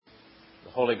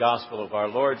The Holy Gospel of our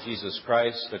Lord Jesus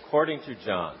Christ according to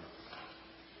John.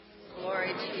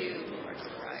 Glory to you, Lord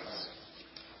Christ.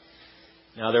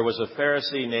 Now there was a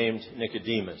Pharisee named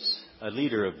Nicodemus, a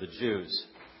leader of the Jews.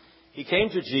 He came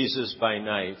to Jesus by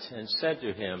night and said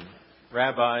to him,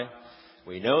 "Rabbi,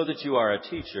 we know that you are a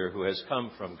teacher who has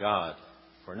come from God,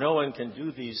 for no one can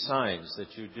do these signs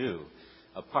that you do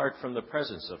apart from the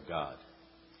presence of God."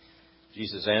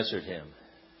 Jesus answered him,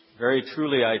 "Very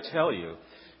truly I tell you,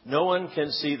 no one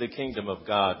can see the kingdom of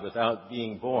God without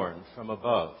being born from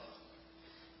above."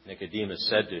 Nicodemus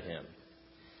said to him,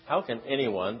 "How can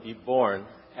anyone be born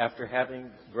after having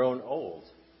grown old?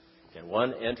 Can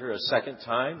one enter a second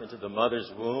time into the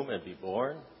mother's womb and be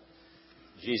born?"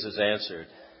 Jesus answered,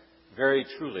 "Very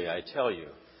truly I tell you,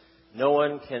 no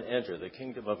one can enter the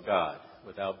kingdom of God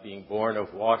without being born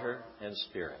of water and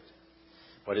Spirit.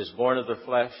 What is born of the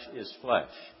flesh is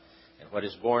flesh, and what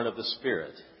is born of the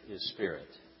Spirit is spirit.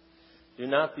 Do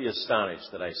not be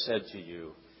astonished that I said to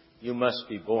you, 'You must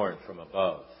be born from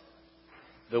above.'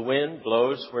 The wind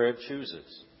blows where it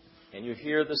chooses, and you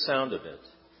hear the sound of it,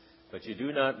 but you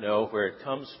do not know where it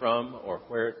comes from or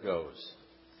where it goes.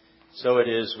 So it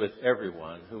is with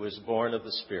everyone who is born of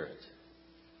the Spirit."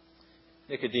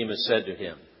 Nicodemus said to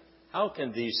him, "How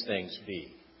can these things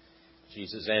be?"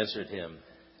 Jesus answered him,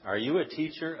 "Are you a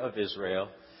teacher of Israel,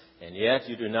 and yet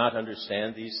you do not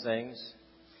understand these things?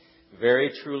 Very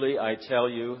truly I tell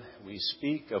you, we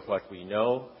speak of what we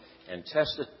know and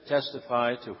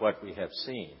testify to what we have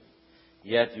seen,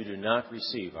 yet you do not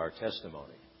receive our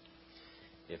testimony.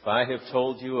 If I have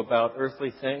told you about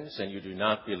earthly things and you do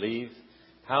not believe,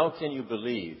 how can you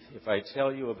believe if I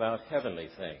tell you about heavenly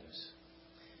things?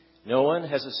 No one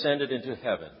has ascended into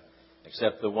heaven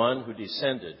except the one who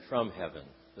descended from heaven,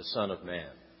 the Son of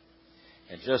Man.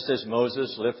 And just as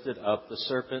Moses lifted up the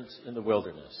serpent in the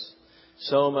wilderness,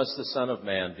 so must the Son of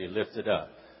Man be lifted up,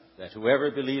 that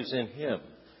whoever believes in him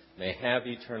may have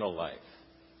eternal life.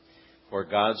 For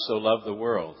God so loved the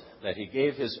world that he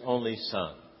gave his only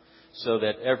Son, so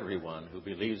that everyone who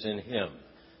believes in him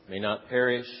may not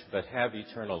perish but have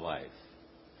eternal life.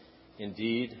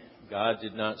 Indeed, God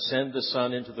did not send the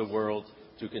Son into the world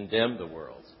to condemn the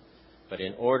world, but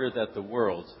in order that the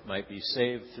world might be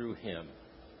saved through him."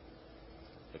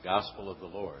 The Gospel of the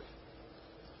Lord.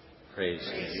 Praise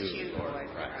to you, Lord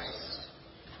Christ.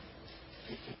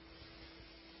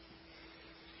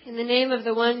 In the name of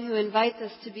the one who invites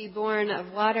us to be born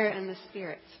of water and the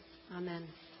Spirit. Amen.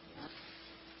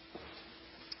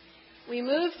 We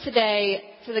move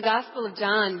today to the Gospel of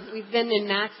John. We've been in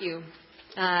Matthew,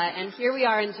 and here we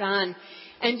are in John.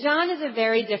 And John is a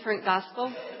very different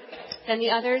gospel than the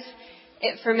others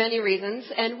for many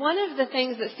reasons. And one of the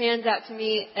things that stands out to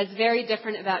me as very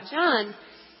different about John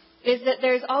is that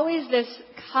there's always this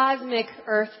cosmic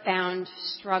earthbound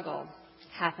struggle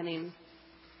happening.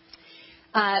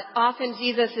 Often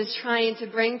Jesus is trying to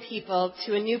bring people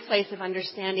to a new place of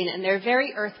understanding, and they're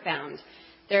very earthbound.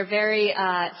 They're very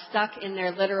stuck in their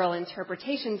literal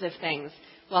interpretations of things,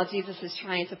 while Jesus is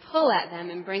trying to pull at them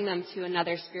and bring them to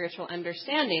another spiritual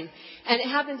understanding. And it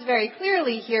happens very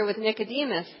clearly here with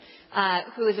Nicodemus,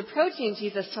 who is approaching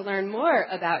Jesus to learn more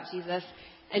about Jesus.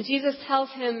 And Jesus tells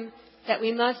him that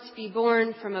we must be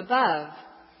born from above.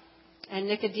 And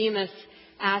Nicodemus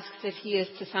asks if he is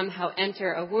to somehow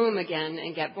enter a womb again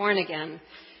and get born again.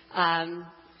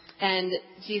 And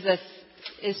Jesus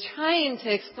is trying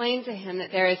to explain to him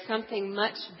that there is something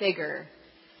much bigger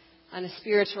on a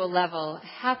spiritual level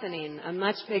happening, a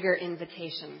much bigger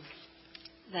invitation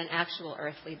than actual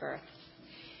earthly birth.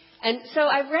 And so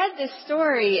I've read this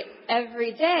story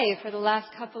every day for the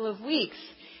last couple of weeks,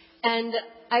 and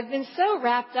I've been so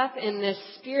wrapped up in this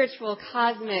spiritual,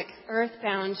 cosmic,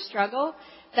 earthbound struggle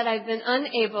that I've been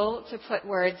unable to put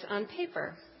words on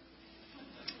paper.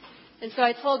 And so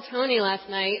I told Tony last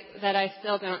night that I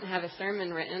still don't have a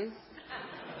sermon written.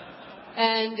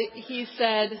 And he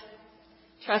said,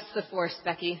 "Trust the force,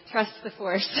 Becky. Trust the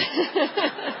force."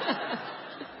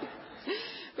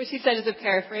 Which he said is a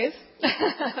paraphrase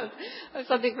of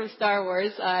something from Star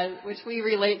Wars, which we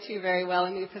relate to very well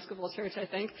in the Episcopal Church, I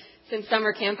think. Since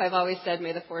summer camp, I've always said,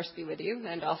 "May the force be with you,"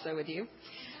 and also with you.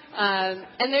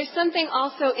 And there's something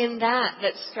also in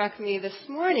that struck me this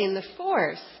morning, the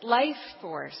force, life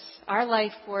force. Our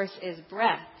life force is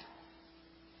breath.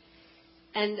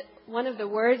 And one of the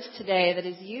words today that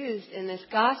is used in this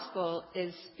gospel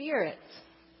is spirit,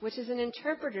 which is an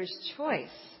interpreter's choice.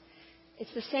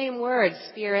 It's the same word,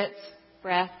 spirit,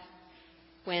 breath,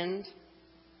 wind.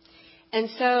 And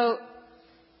so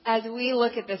as we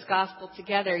look at this gospel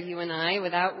together, you and I,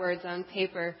 without words on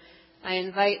paper, I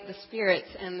invite the spirit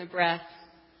and the breath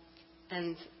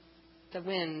and the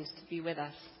wind to be with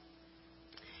us.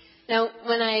 Now,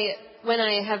 when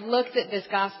I have looked at this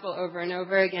gospel over and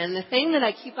over again, the thing that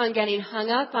I keep on getting hung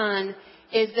up on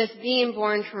is this being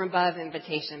born from above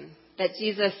invitation, that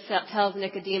Jesus tells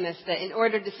Nicodemus that in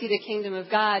order to see the kingdom of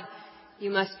God,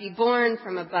 you must be born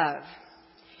from above.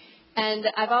 And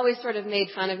I've always sort of made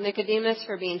fun of Nicodemus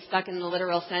for being stuck in the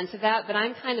literal sense of that, but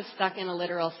I'm kind of stuck in a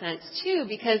literal sense too,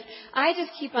 because I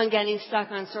just keep on getting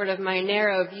stuck on sort of my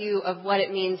narrow view of what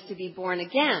it means to be born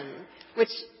again, which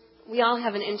we all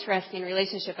have an interesting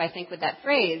relationship, I think, with that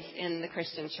phrase in the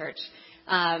Christian church.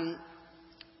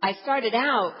 I started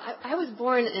out, I was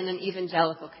born in an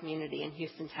evangelical community in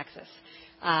Houston, Texas.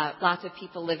 Lots of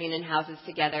people living in houses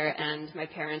together, and my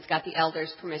parents got the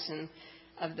elders' permission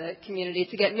of the community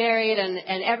to get married,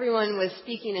 and everyone was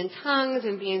speaking in tongues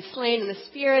and being slain in the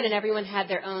Spirit, and everyone had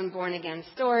their own born-again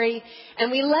story.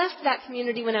 And we left that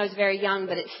community when I was very young,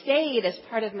 but it stayed as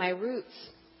part of my roots.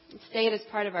 It stayed as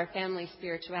part of our family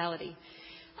spirituality.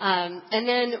 And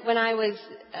then when I was,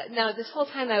 now this whole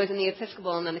time I was in the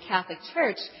Episcopal and then the Catholic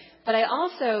Church, but I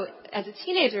also, as a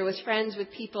teenager, was friends with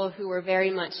people who were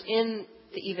very much in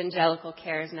the evangelical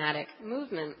charismatic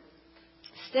movement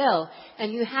still,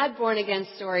 and who had born-again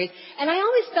stories. And I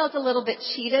always felt a little bit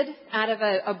cheated out of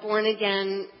a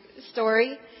born-again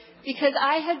story, because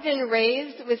I had been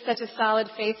raised with such a solid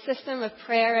faith system of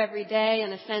prayer every day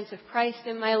and a sense of Christ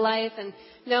in my life, and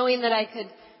knowing that I could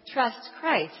trust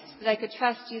Christ, that I could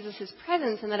trust Jesus'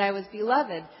 presence, and that I was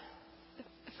beloved.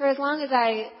 For as long as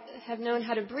I have known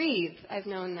how to breathe, I've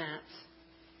known that.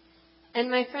 And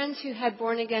my friends who had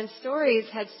born-again stories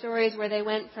had stories where they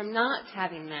went from not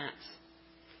having that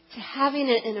to having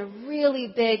it in a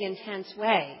really big, intense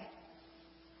way.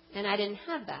 And I didn't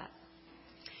have that.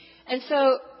 And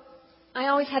so I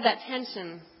always had that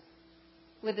tension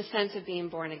with the sense of being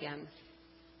born again.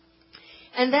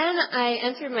 And then I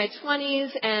entered my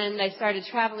 20s, and I started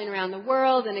traveling around the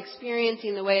world and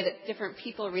experiencing the way that different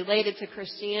people related to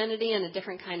Christianity in a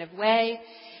different kind of way.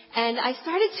 And I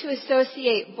started to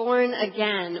associate born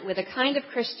again with a kind of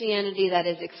Christianity that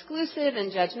is exclusive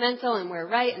and judgmental, and we're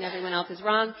right and everyone else is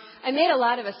wrong. I made a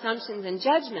lot of assumptions and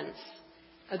judgments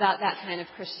about that kind of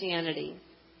Christianity.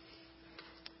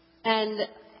 And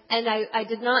I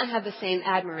did not have the same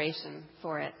admiration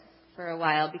for it for a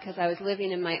while, because I was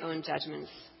living in my own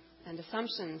judgments and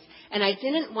assumptions. And I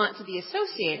didn't want to be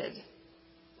associated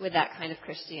with that kind of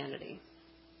Christianity.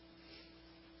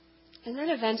 And then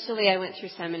eventually I went through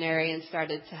seminary and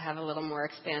started to have a little more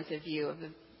expansive view of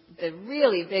the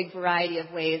really big variety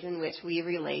of ways in which we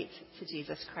relate to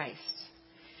Jesus Christ.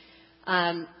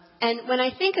 And when I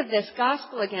think of this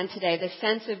gospel again today, the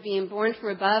sense of being born from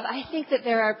above, I think that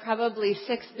there are probably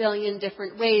 6 billion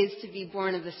different ways to be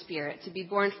born of the Spirit, to be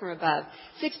born from above.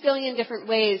 6 billion different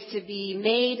ways to be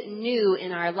made new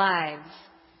in our lives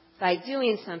by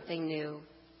doing something new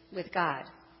with God.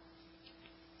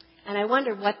 And I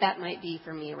wonder what that might be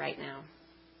for me right now.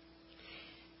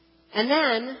 And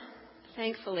then,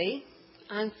 thankfully,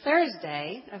 on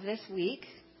Thursday of this week,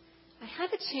 I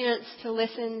had a chance to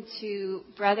listen to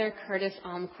Brother Curtis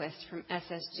Almquist from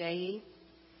SSJE.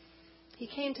 He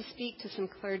came to speak to some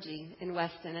clergy in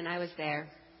Weston, and I was there.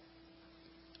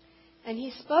 And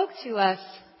he spoke to us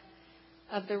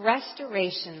of the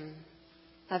restoration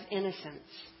of innocence.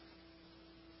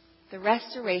 The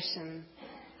restoration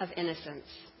of innocence.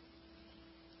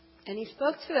 And he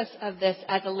spoke to us of this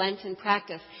as a Lenten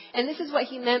practice. And this is what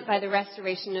he meant by the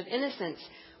restoration of innocence.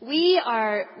 We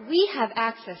have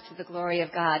access to the glory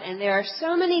of God, and there are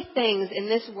so many things in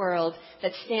this world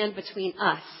that stand between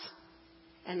us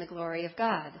and the glory of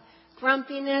God.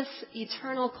 Grumpiness,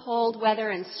 eternal cold weather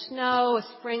and snow,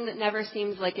 a spring that never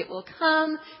seems like it will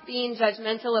come, being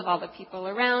judgmental of all the people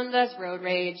around us, road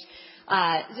rage.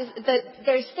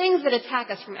 There's things that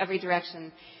attack us from every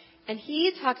direction. And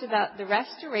he talked about the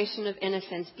restoration of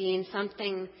innocence being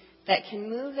something that can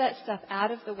move that stuff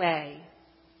out of the way,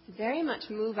 very much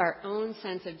move our own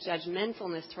sense of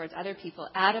judgmentalness towards other people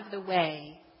out of the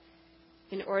way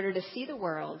in order to see the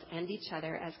world and each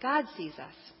other as God sees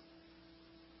us.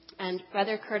 And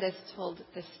Brother Curtis told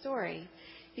this story.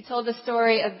 He told the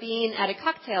story of being at a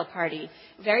cocktail party,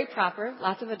 very proper,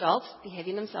 lots of adults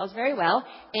behaving themselves very well,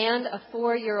 and a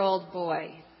 4-year-old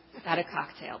boy at a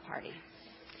cocktail party.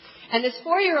 And this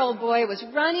 4-year-old boy was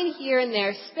running here and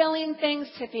there, spilling things,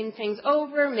 tipping things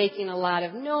over, making a lot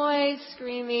of noise,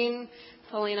 screaming,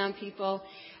 pulling on people.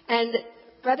 And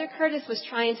Brother Curtis was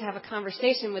trying to have a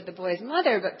conversation with the boy's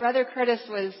mother, but Brother Curtis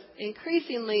was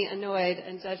increasingly annoyed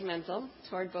and judgmental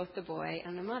toward both the boy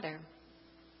and the mother.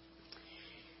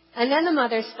 And then the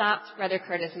mother stopped Brother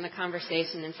Curtis in the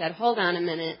conversation and said, "Hold on a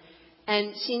minute.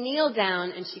 And she kneeled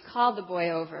down and she called the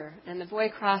boy over, and the boy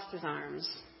crossed his arms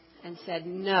and said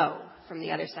no from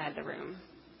the other side of the room.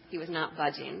 He was not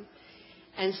budging.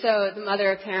 And so the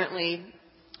mother apparently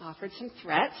offered some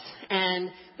threats, and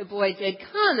the boy did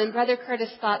come, and Brother Curtis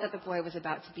thought that the boy was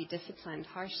about to be disciplined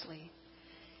harshly.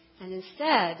 And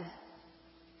instead,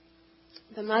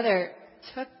 the mother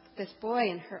took this boy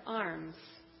in her arms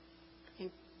and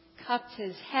cupped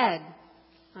his head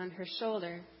on her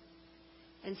shoulder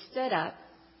and stood up.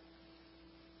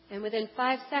 And within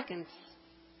 5 seconds,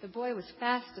 the boy was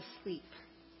fast asleep.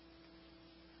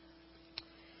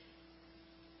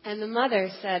 And the mother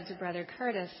said to Brother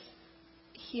Curtis,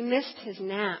 he missed his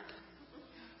nap,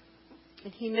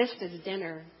 and he missed his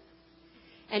dinner,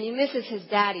 and he misses his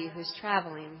daddy who's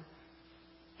traveling.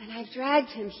 And I've dragged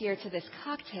him here to this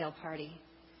cocktail party.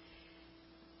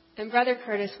 And Brother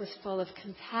Curtis was full of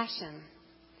compassion.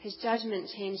 His judgment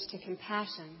changed to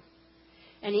compassion.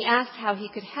 And he asked how he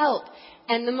could help.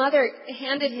 And the mother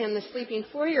handed him the sleeping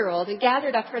 4-year-old and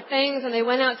gathered up her things, and they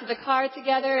went out to the car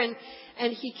together,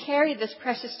 and he carried this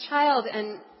precious child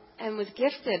and was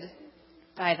gifted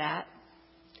by that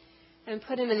and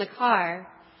put him in the car.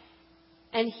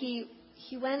 And he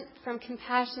went from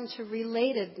compassion to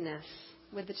relatedness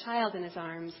with the child in his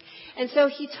arms. And so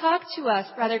he talked to us,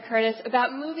 Brother Curtis,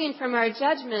 about moving from our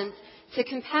judgment to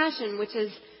compassion, which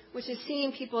is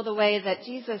seeing people the way that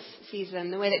Jesus sees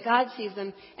them, the way that God sees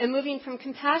them, and moving from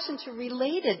compassion to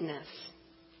relatedness.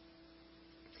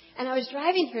 And I was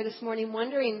driving here this morning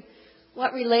wondering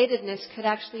what relatedness could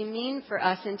actually mean for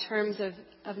us in terms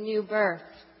of new birth,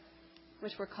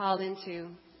 which we're called into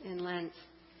in Lent.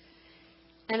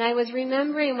 And I was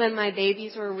remembering when my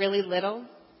babies were really little,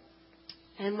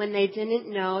 and when they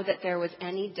didn't know that there was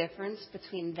any difference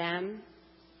between them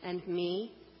and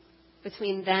me,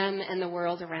 between them and the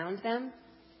world around them.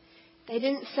 They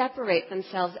didn't separate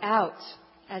themselves out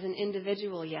as an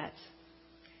individual yet.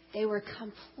 They were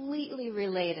completely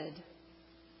related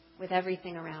with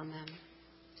everything around them.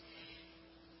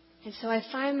 And so I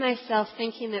find myself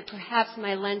thinking that perhaps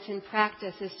my Lenten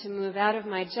practice is to move out of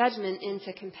my judgment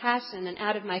into compassion, and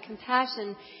out of my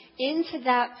compassion into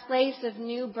that place of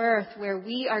new birth where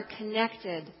we are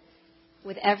connected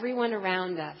with everyone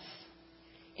around us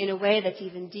in a way that's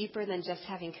even deeper than just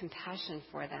having compassion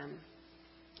for them.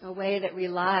 A way that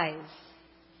relies,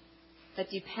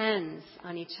 that depends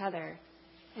on each other.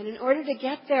 And in order to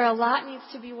get there, a lot needs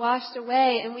to be washed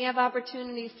away, and we have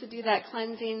opportunities to do that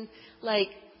cleansing like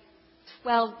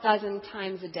 12 dozen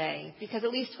times a day. Because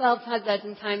at least 12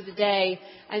 dozen times a day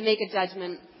I make a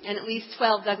judgment, and at least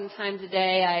 12 dozen times a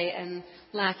day I am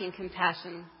lacking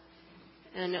compassion.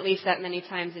 And at least that many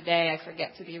times a day I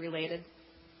forget to be related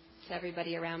to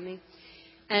everybody around me.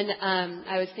 And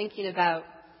I was thinking about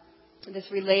this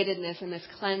relatedness and this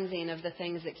cleansing of the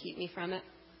things that keep me from it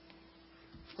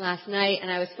last night,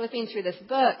 and I was flipping through this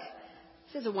book.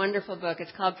 This is a wonderful book.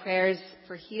 It's called Prayers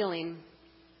for Healing.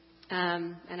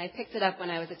 And I picked it up when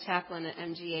I was a chaplain at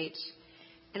MGH.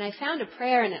 And I found a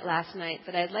prayer in it last night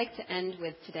that I'd like to end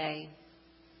with today,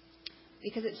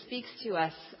 because it speaks to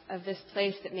us of this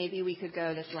place that maybe we could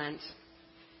go this Lent,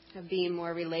 of being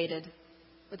more related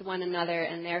with one another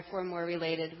and therefore more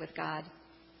related with God.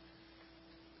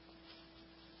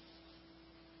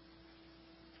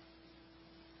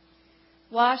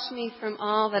 Wash me from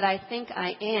all that I think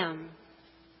I am,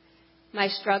 my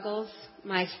struggles,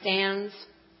 my stands,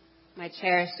 my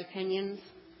cherished opinions,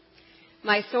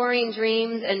 my soaring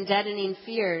dreams and deadening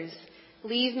fears.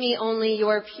 Leave me only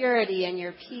your purity and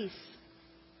your peace.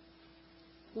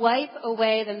 Wipe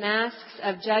away the masks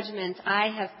of judgment I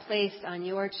have placed on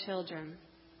your children.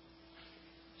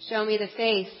 Show me the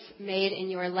face made in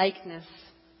your likeness,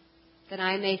 that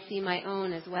I may see my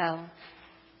own as well.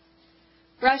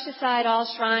 Brush aside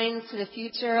all shrines to the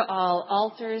future, all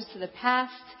altars to the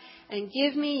past, and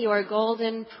give me your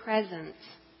golden present,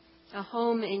 a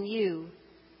home in you,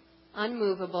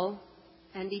 unmovable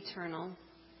and eternal.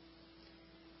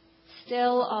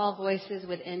 Still all voices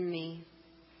within me.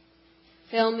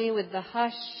 Fill me with the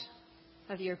hush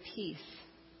of your peace.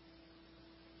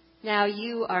 Now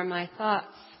you are my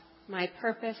thoughts, my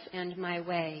purpose, and my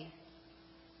way.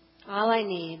 All I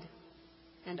need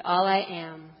and all I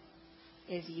am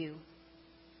is you.